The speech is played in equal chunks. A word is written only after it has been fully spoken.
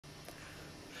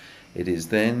It is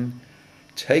then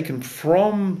taken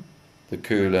from the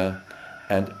cooler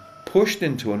and pushed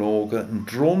into an auger and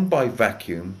drawn by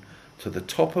vacuum to the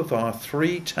top of our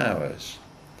 3 towers.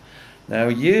 Now,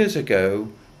 years ago,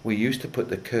 we used to put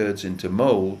the curds into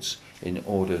moulds in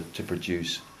order to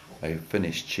produce a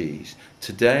finished cheese.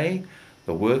 Today,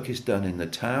 the work is done in the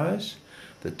towers.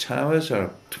 The towers are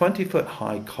a 20-foot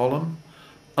high column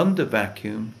under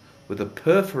vacuum with a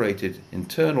perforated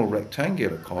internal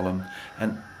rectangular column,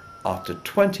 and after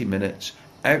 20 minutes,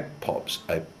 out pops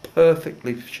a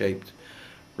perfectly shaped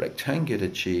rectangular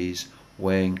cheese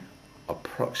weighing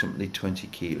approximately 20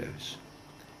 kilos.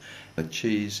 The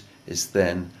cheese is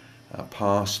then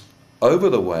passed over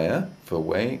the weigher for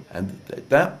weighing, and at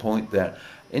that point they're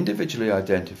individually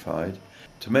identified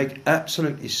to make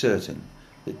absolutely certain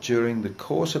that during the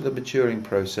course of the maturing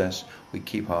process we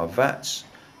keep our vats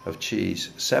of cheese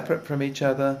separate from each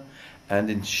other and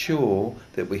ensure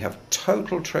that we have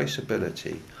total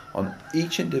traceability on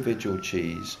each individual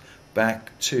cheese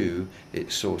back to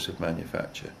its source of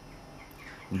manufacture.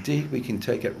 Indeed, we can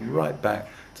take it right back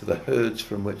to the herds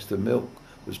from which the milk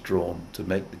was drawn to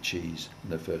make the cheese in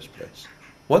the first place.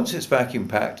 Once it's vacuum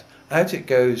packed, out it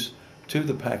goes to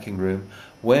the packing room,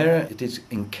 where it is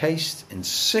encased in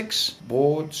 6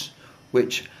 boards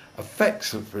which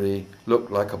effectively look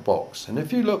like a box. And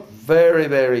if you look very,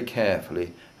 very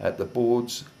carefully at the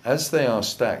boards as they are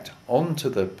stacked onto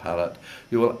the pallet,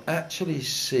 you will actually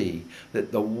see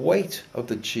that the weight of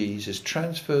the cheese is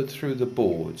transferred through the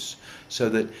boards, so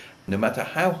that no matter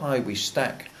how high we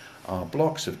stack our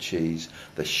blocks of cheese,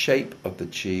 the shape of the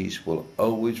cheese will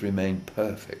always remain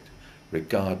perfect,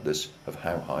 regardless of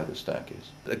how high the stack is.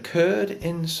 The curd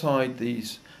inside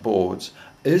these boards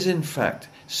is in fact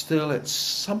still at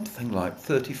something like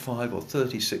 35 or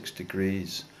 36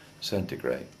 degrees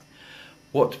centigrade.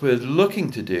 What we're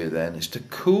looking to do then is to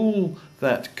cool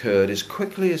that curd as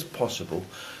quickly as possible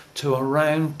to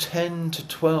around 10 to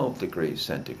 12 degrees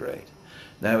centigrade.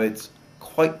 Now, it's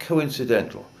quite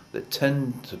coincidental that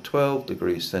 10 to 12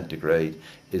 degrees centigrade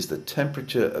is the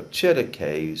temperature of cheddar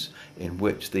caves in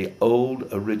which the old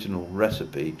original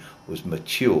recipe was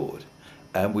matured,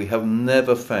 and we have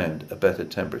never found a better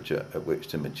temperature at which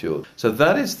to mature. So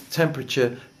that is the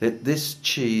temperature that this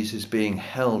cheese is being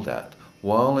held at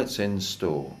while it's in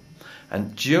store.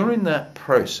 And during that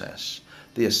process,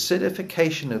 the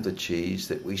acidification of the cheese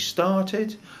that we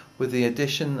started with the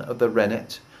addition of the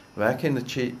rennet back in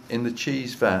the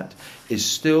cheese vat is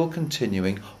still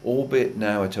continuing, albeit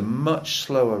now at a much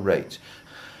slower rate.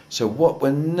 So what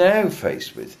we're now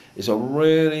faced with is a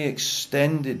really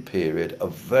extended period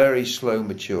of very slow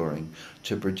maturing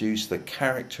to produce the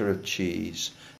character of cheese